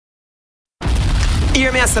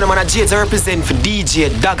Hear me and say, man, a J to represent for DJ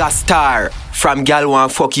Daggastar. From gal one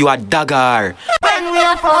fuck you a dagger. When we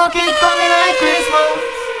are fucking coming like Christmas.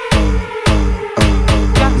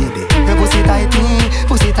 Your pussy tighty,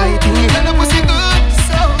 pussy tighty. And the pussy good,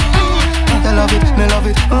 so good. I love it,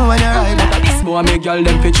 when you ride like this. Boy, make y'all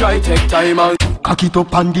them fi try take time out. Cock it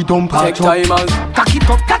up and the dump Take time out. Cock it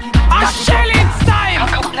up, cock it up. A shell it's time.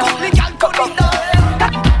 Me gal turn it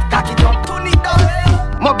down. Cock it up, turn it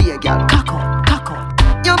down. Moby a gal, cock up.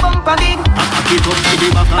 You bump a big. Cock it up to the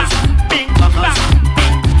backers. Bing, Backers.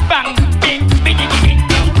 bang, bing, bing, bing.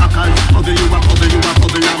 Backers. Bubble you a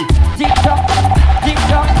bubble lamb. Tick tock.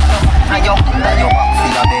 Ayo, back for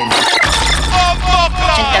your bend.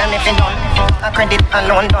 She tell me fi done. I credit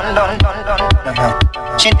alone, done.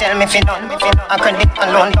 She tell me fi done. I credit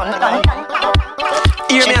alone, done.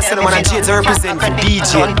 Hear me and say, man, a J to represent for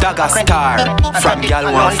DJ Daggastar. From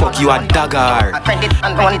gal one fuck you a dagger. I credit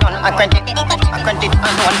alone, done. I credit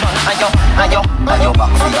alone, done. Ayo,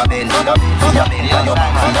 Back for your bend. Ayo, back for your bend. Ayo,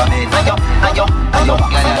 back for your bend. Ayo,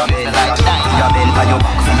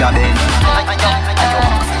 back for your bend.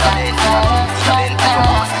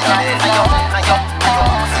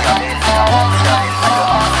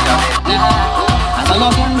 I saw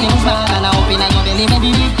your things man, and I open your belly,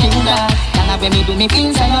 maybe big finger. When me do me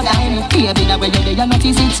things I your time, baby, that way you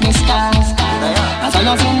notice it's me stars. I saw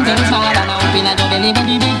your things man, and I open your belly,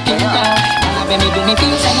 maybe big finger. When me do me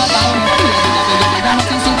things I your time, baby, that way you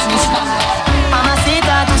notice it's me stars.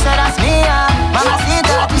 Mamacita, tú serás mía.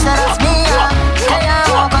 Mamacita, tú serás mía. Te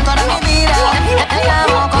amo con toda mi vida. Te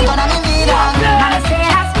amo con toda mi vida. Mami,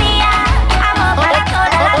 serás mía, amor para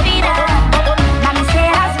toda la vida. Mami,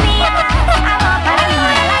 serás mía, amor para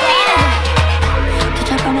toda la vida.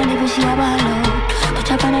 Touch up on her nipple, she a ball out.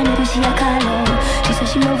 Touch up on her nipple, she a call out. She say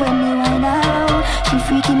she love when me whine out. She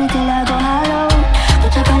freaky me till I go hollow.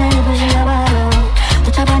 Touch up on her nipple, she a ball out.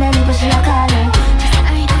 Touch up on her nipple, she a call out.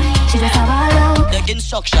 She just a ball out. The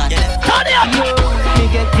instruction. Turn it up. Me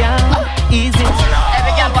get down easy.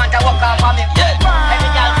 Every girl want to walk off on me. Every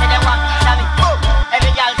girl say they want piece of me.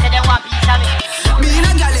 Every girl say they want piece of me. Being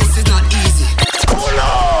a gal is not easy.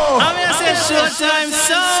 I'm gonna say showtime,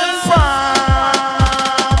 son.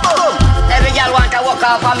 Every girl want to walk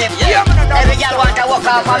off on me. Every girl want to walk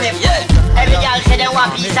off on me. Every girl say they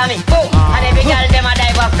want piece of me. And every girl them a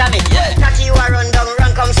dive after me. Catch you a run down,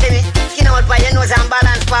 run come see me. Skin out by your nose and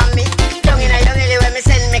balance for me. Tongue in your belly when me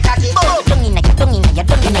send me cocky. Tongue in your tongue in your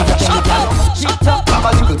tongue in your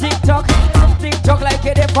Tick tock like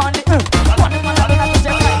a dip on the.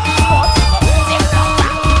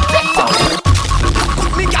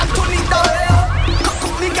 Me gal turn it down.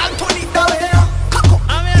 Me gal turn it down.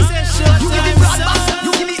 I'm gonna say showtime, You give me broad back,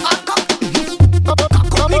 you give me hot cock.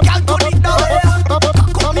 Me gal turn it down.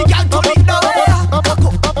 Me gal turn it down.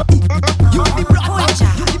 You give me broad back,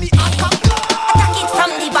 you give me hot cock. Attack it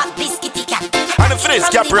from the back, biscuity cat. And the face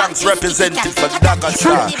cap ranks represented for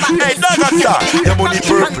Daggastar. Hey Daggastar, your money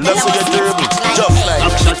purple, that's what you're doing. Just like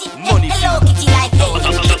money. Hello kitty like hey.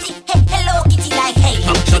 Hello kitty like hey.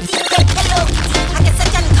 Hello kitty. I guess I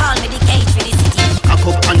can call me the cage for the city. Back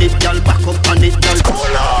up on it, girl. Back up on it, girl.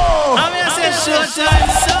 I'm gonna say showtime,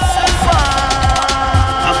 son.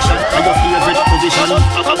 Action for your favorite position.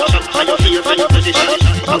 Action for your favorite position.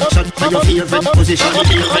 Action for your favorite position.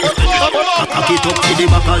 Cock it up to the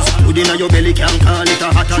backers. Put in your belly, can't call it a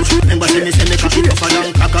hatter. Remember say me cock it up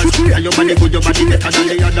along crackers. Tell your body good, your body better than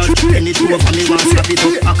the others. Any two of me want slap it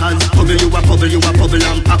up packers. Bubble you a bubble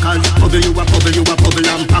and packers. Bubble you a bubble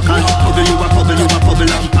and packers. Bubble you a bubble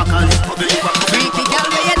and packers. Bubble you a Freaky girl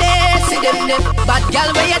where you there, see them there. Bad girl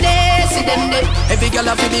where you there, see them there. Every girl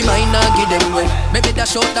a fi be mine and give them way. Maybe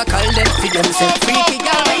dash out the call them fi them say. Freaky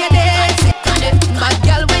girl where you there, see them there. Bad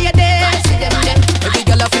girl where you there, see them there. Every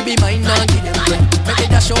girl a fi be mine and give them way. Maybe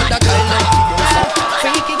dash out the call them fi them say.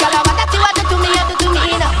 Freaky girl, what that you want to do me, you do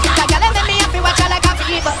me now. The girl make me happy, watch her like a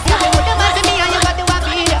fever. You would do man for me and you got to a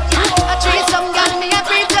feeder. I treat some girl me a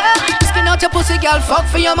preacher. Skin out your pussy, girl, fuck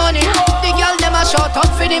for your money. The girl them a short up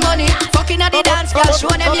for the money. Fucking at the dance, girl, show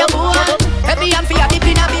them your boo. Heavy and for your dip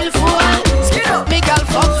in a bill for. Skin up, me girl,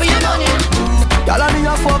 fuck for your money. Girl, I need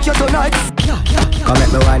a fuck you tonight. Come let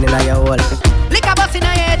me wine in your hole. Lick a bus in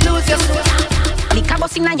your head, lose your soul. Lick a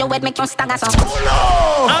bus in your head, make you stagger some.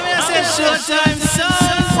 I'm gonna say showtime,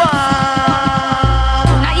 son.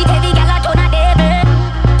 Tonight every girl a turn a devil.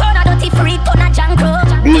 Turn a dirty freak, turn a jankro.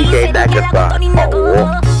 DJ Daggastar.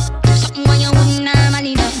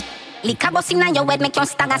 Lick a bus in your head, make you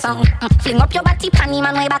stagger some. Fling up your body, panty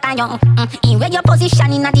man way back on you. In where your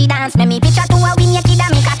position in the dance, make me picture to a win your kid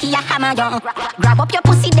and make a key a hammer you. Grab up your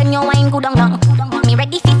pussy, then you wine good on you. Me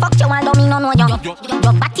ready fi fuck you, although me no know you.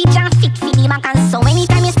 Your body jam fit fi the back and so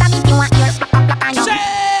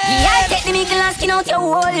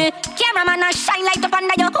Cameraman a shine light up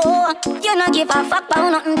under your hole. You no give a fuck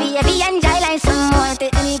about nothing, baby. Enjoy like some more.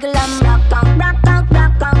 Take the nigga and rock out, rock out,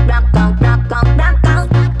 rock out, rock out, rock out, rock out.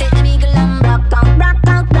 Take the nigga and rock out, rock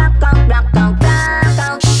out, rock out, rock out, rock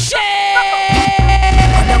out. Shit.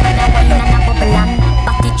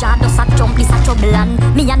 Back the jar does a jump, is a trouble and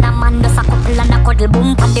me and a man does a couple and a cuddle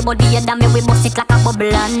boom. Pan the body and me we bust it like a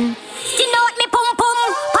bubble and you know what me pum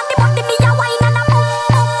pum. Pan the body me a wine and a boom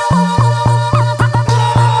boom boom boom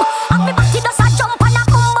boom. And me body does a jump and a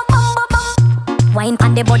boom boom boom boom. Wine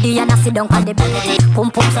pan the body and a sit down pan the belly. Pum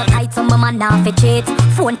pum so tight so my man now fi cheat.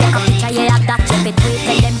 Phone take a picture yeah that chip it. Wait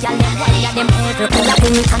tell them gyal them wine and them every pull a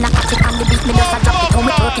pull it and a catch it and the beat me does a drop it. How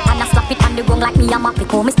me twerk it and a slap it and the gong like me a map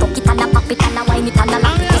it. How me stuck it and a pop it and a wine it and a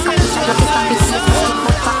lap it. Take a picture you fi snap it, see it,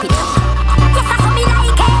 but pop it. Yes I saw me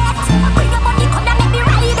like it. Bring your body come and make me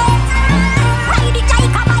ride it. Ride it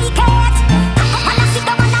like a bike it. Cock up and a sit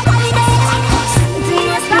down and a ride it.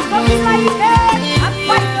 Yes I saw me like it. I'm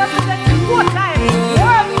fight representing 4 times.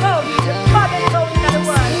 World road, baddest road in the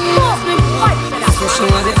world. So she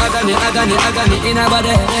want the agony in her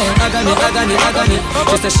body. Agony.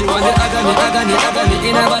 She said she want the agony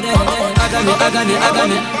in her body.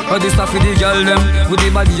 Agony. But this stuff with the girl them, with the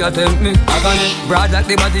body you tempt me. Agony. Broad like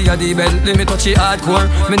the body of the Bentley. Me touch it hardcore,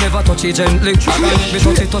 me never touch it gently. Agony. Me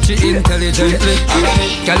touch it intelligently.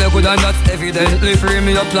 Agony. Girl you good and that's evidently. Free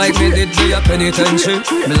me up like me did to your penitentiary.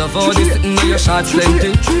 Me love all this sitting in your shots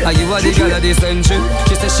plenty. And you are the girl of the century.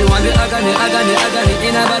 She said she want the agony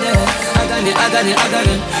in her body.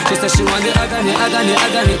 Agony. She said she want the agony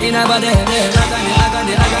in her body.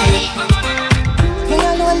 Agony. Me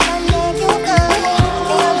alone can make you cry.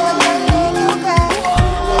 Me alone can make you cry.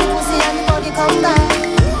 When pussy and the body come back,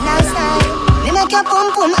 nice time. Me make your pum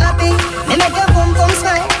pum happy. Me make your pum pum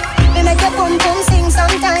smile. Me make your pum pum sing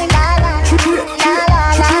sometime. La la la la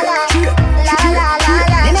la la la la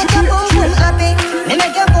la. Me make your pum pum happy. Me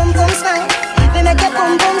make your pum pum smile. Me make your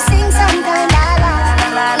pum pum sing sometime. La la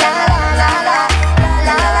la la la la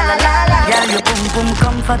la la la la. Girl, your pum pum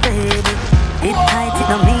comfortable. It tight, it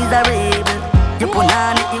no miserable. You put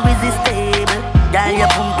on it irresistible. Girl, your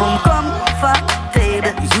pum pum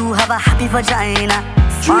comfortable. You have a happy vagina,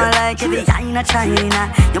 small like every hyena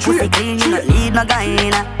China. Your pussy clean, you don't need no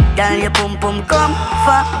gyna. Girl, your pum pum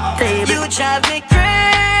comfortable. You drive me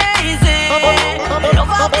crazy. Love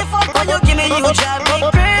how the fuck when you give me, you drive me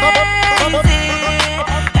crazy.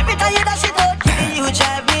 Every time you dash it out, give me, you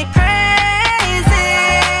drive me crazy.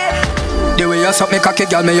 The way you suck me cocky,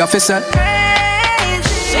 girl, me have to say.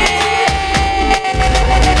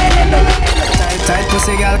 Tight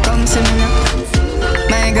pussy girl, come see me now.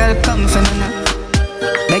 My girl, come for me now.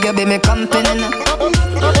 Beg you be me company now.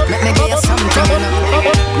 Make me give you something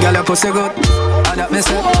now. Girl, your pussy good, and that me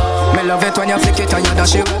say. Me love it when you flick it and you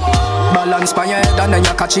dash it. Balance by your head and then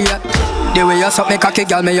you catch it. The way you suck me cocky,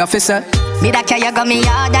 girl, me have to say. Me that care you got me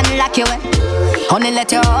hard and lock you away. Only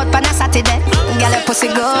let you out on a Saturday. Girl, your pussy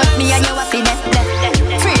good, me and you happy there.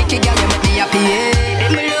 Freaky girl, you make me happy,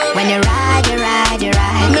 yeah. When you ride, you ride, you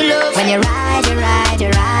ride. When you ride, you ride, you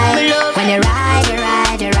ride. When you ride, you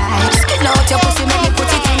ride, you ride. Skin out your pussy, make me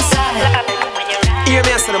put it inside. Hear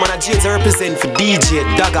me, I said, man, James represent for DJ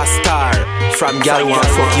Daggastar. From Gal One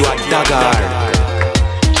Fuck You at Daggar.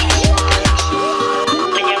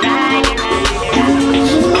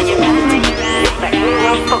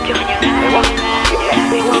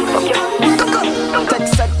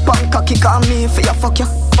 Text set punk cocky, call me for your fuck you.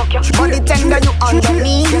 Body tender, you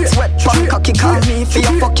underneath. Get wet punk cocky, call me for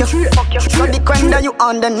your fuck you. Body quender, you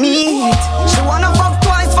underneath. She wanna fuck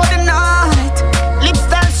twice for the night. Lip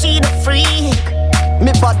style, she the freak.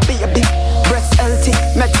 Me bad baby, breast healthy,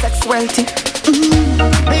 make sex wealthy.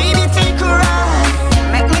 Baby, take a ride.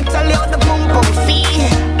 Make me tell you how the boom boom feel.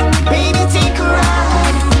 Baby, take a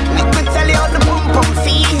ride. Make me tell you how the boom boom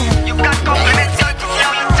feel. You got compliments, you can feel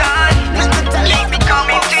your time. Make me tell you how the boom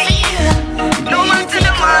boom feel. No man to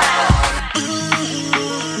the man.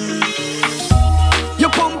 Your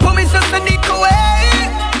pum pum is just a nick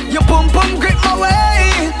away. Your pum pum grip my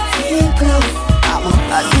way. Feel close.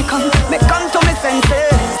 As me come to me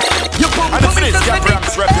senses. Your pum pum is just a nick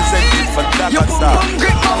away. Your pum pum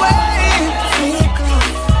grip my way. Feel close.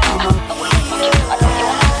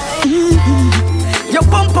 Your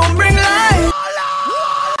pum pum bring life.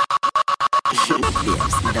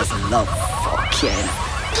 Babes, me doesn't love fuck yeah.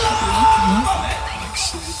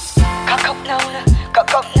 Cock up now,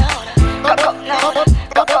 cock up now, cock up now,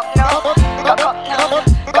 cock up now, cock up now,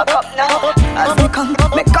 cock up now. As me come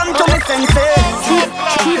to me senses.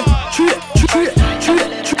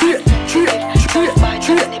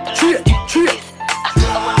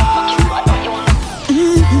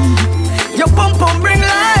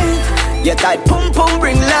 pum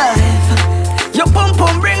bring life. Your pum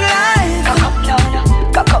pum bring life.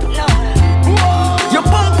 Cock up now. Your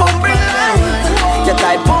pum pum bring life. Your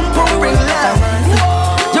tight pum pum bring life.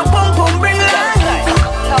 Your pum pum bring life.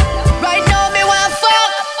 Right now me want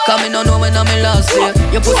fuck. Come in on know when I'm in last year.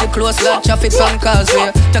 You put it close like traffic from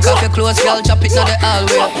causeway. Take off your clothes, girl, chop it in the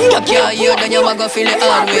hallway. You can't hear, then you go feel it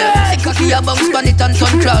all way. Sick cocky, you bounce pan it and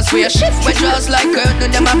turn crossway. Shift my jaws like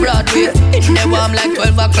curtain, them a Broadway. In the warm like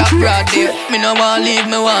 12 o'clock broad day. Me no want leave,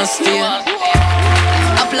 me want stay.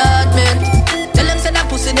 Applaudment. Tell them say that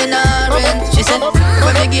pussy they not rent. She said,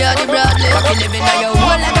 when me give her the Broadway. Cocky living in your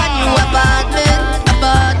whole like a new apartment.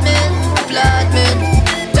 Applaudment.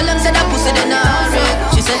 Tell them say that pussy they not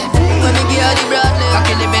rent. She said, when me give her the Broadway.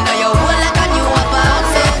 Cocky living in your whole like a new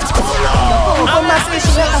apartment. I'm a fish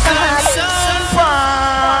with a farm.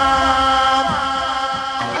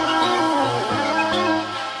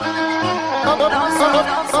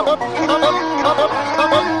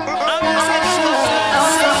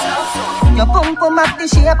 Your pum pum up the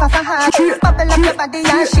shape of a heart. Bubble up your body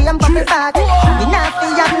and shame bubble back. Me not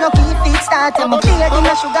feel have no key feet start. I'm a beer in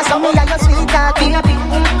the sugar so me and your sweetheart. You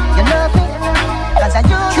love me, cause I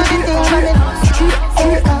do the thing when it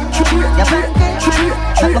your pancake,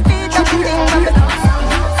 but my feet up the thing when it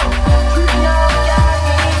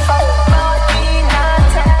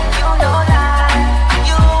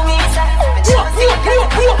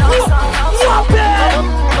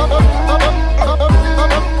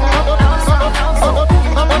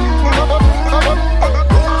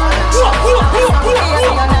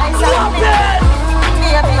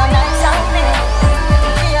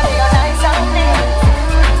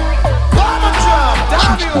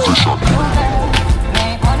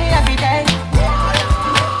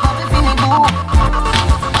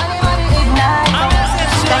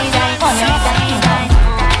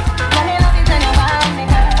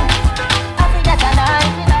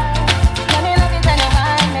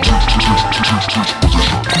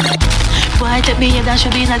Take me here, that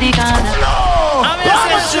should be in the corner.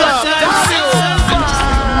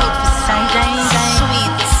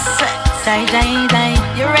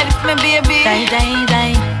 You ready for me, baby?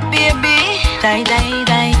 Baby.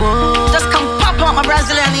 Whoa. Just come pop out my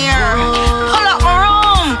Brazilian ear. Pull up my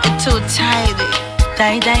room. It's too tidy.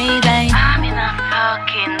 I'm in a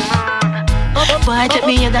fucking mood. Boy, take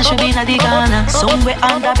me here, that should be in the corner. Somewhere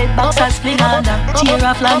under bed box and spling under. Tear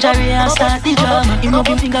off lingerie and start the drama. Him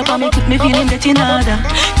moving finger for me, quick me feeling getting harder.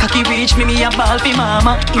 Cocky reach me a ball for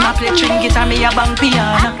mama. Him a play string guitar, me a bang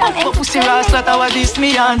piano. But pussy ras like how this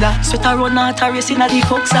me under. Sweat a run out a race in a the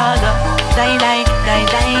coke saga. Die.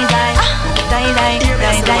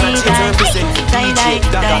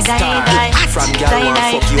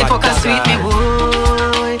 The fucker sweet me,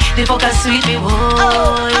 boy. The fucker sweet me,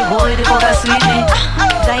 boy. The fucker sweet me.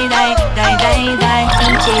 Die.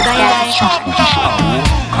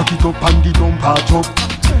 Cock it up and the dump part up.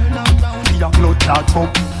 Be a blood clot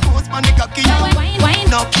pump. Post man the cocky.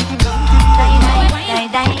 Wine up.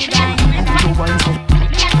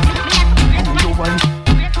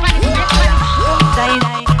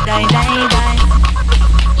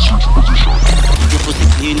 Your pussy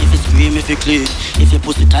clean, if you scream, if you clean. If you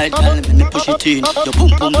pussy tight, girl, let me push it in. Your pum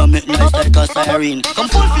pum gon' make noise like a siren. Come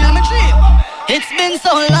fulfill me dream. It's been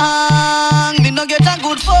so long, me no get a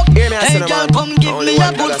good fuck. Hey girl, come give me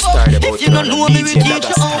a good fuck. If you don't know me, we teach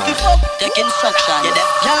you how to fuck. Take instruction, you there.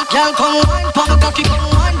 Girl, come wine, pump me cocky, come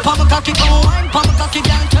wine, pump me cocky, come wine, pump me cocky,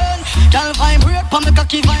 girl, turn. Girl, vibrate, pump me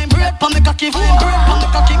cocky, vibrate, pump me cocky, vibrate, pump me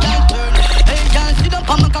cocky, girl, turn. Hey girl, sit down,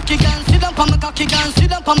 pump me cocky, girl, sit down, pump me cocky, girl, sit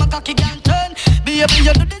down, pump me cocky, girl, turn. Baby,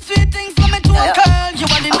 you do the sweet things for me to a girl. You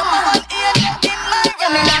are the number one alien in my world.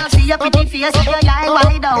 Me now see your pretty face, your eye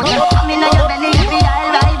wide out. Come in your belly, if your eye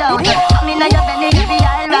ride out. Come in your belly, if your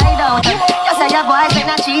eye ride out. You say your boy say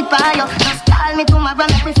not cheat by you. Just call me tomorrow,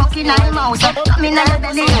 make me fucking eye mouse. Come in your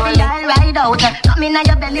belly, if your eye ride out. Come in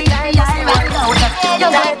your belly, if your eye ride out. Your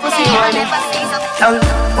boy pussy boy never see so. Girl,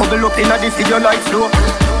 bubble up inna the video like flow.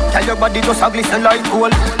 Tell your body just a glisten like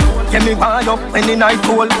gold. Get me wind up when the night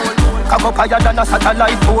cold. Cock up higher than a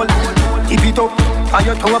satellite pole. Tip it up on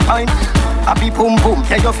your toe pine. Happy pum pum,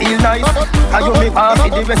 yeah you feel nice. Can you make one for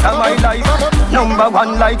the rest of my life? Number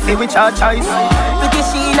one like say which are choice. Pretty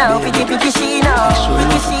she now, pretty she now.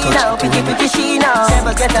 Pretty she now, pretty she now.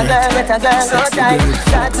 Never get a girl, no time.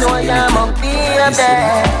 God know I'm up be up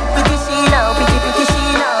there. Pretty she now, pretty she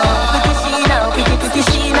now. Pretty she now, pretty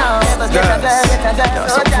she now. Never get a girl,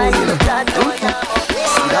 no time. God know I'm up be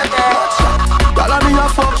up there. Girl, me a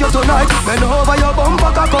fuck you tonight. Bend over your bumper,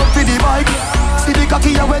 cock up for the bike. See the cocky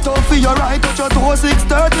cocky you wet up for your right. Touch your toe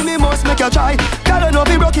 6:30, me must make you try. Girl, you know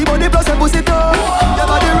be rocky, but the plus a pussy tough. Your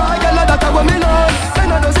body right, girl, that's what me love.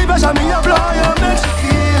 Then I know see pressure, me apply, you make she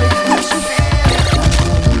feel it, make she feel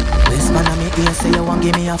it. Whisper on me ear, say you want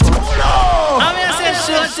give me a fuck. I'm here say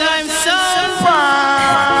showtime, son.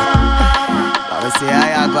 I see how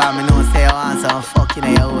you go, me know say you want some fucking in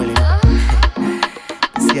your hole, you know.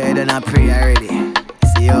 See how you done a pray already.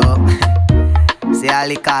 See you. See how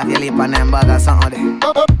lick off your lip and them bag or something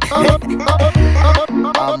there.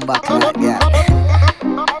 I'm back like that.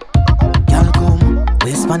 Y'all come,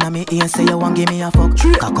 whisper on me ear, say you want give me a fuck.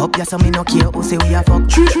 Cock up, yes, so me no care who say we a fuck.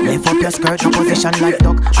 Lift up your skirt, no position like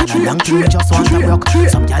duck. And a long thing me just want to rock.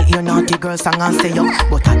 Some y'all hear naughty girls sing and say yuck,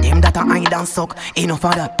 but a them that a hide and suck. Enough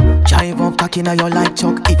of that. Jive up, cocky now you like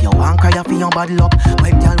chuck. If you want cry, you feel your bad luck.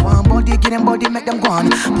 When y'all want body, give them body, make them go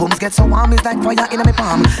on. Pumps get so warm, it's like fire in my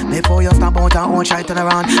palm. Before you stop out her own try turn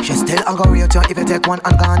around. She still a go rate you if you take one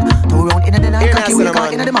and gone. 2 round in the night, cocky will go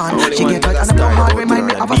in the man. She get wet and the blood hard, remind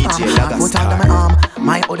me of a storm. Her foot under my arm,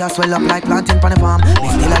 my other swell up like planting on the farm. Me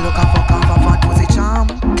still a look a fuck off a fat pussy charm.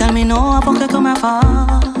 Girl, me know a fuck you come far.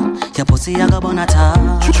 Your pussy a go bun a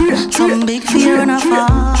top. Some big fear and a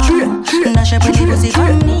fall. Dash your pretty pussy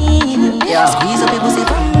for me. Squeeze up your pussy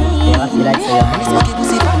for me. Smoke your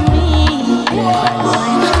pussy for me. Boy,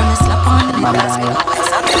 from a slap on the big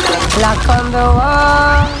Black on the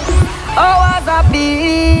wall. Oh, was a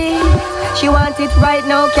beat. She want it right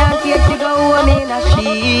now, can't take to go home in a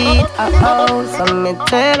sheet. Oh, so me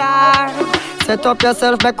tell her, set up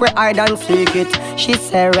yourself, make we hide and seek it. She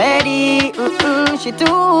said ready, she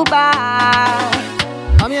too bad.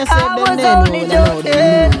 I was only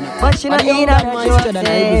joking, but she not in a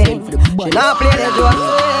joking. She not play the joke.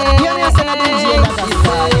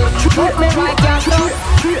 Put me right,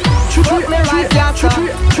 put me right,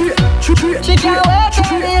 she can't wait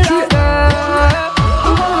any longer.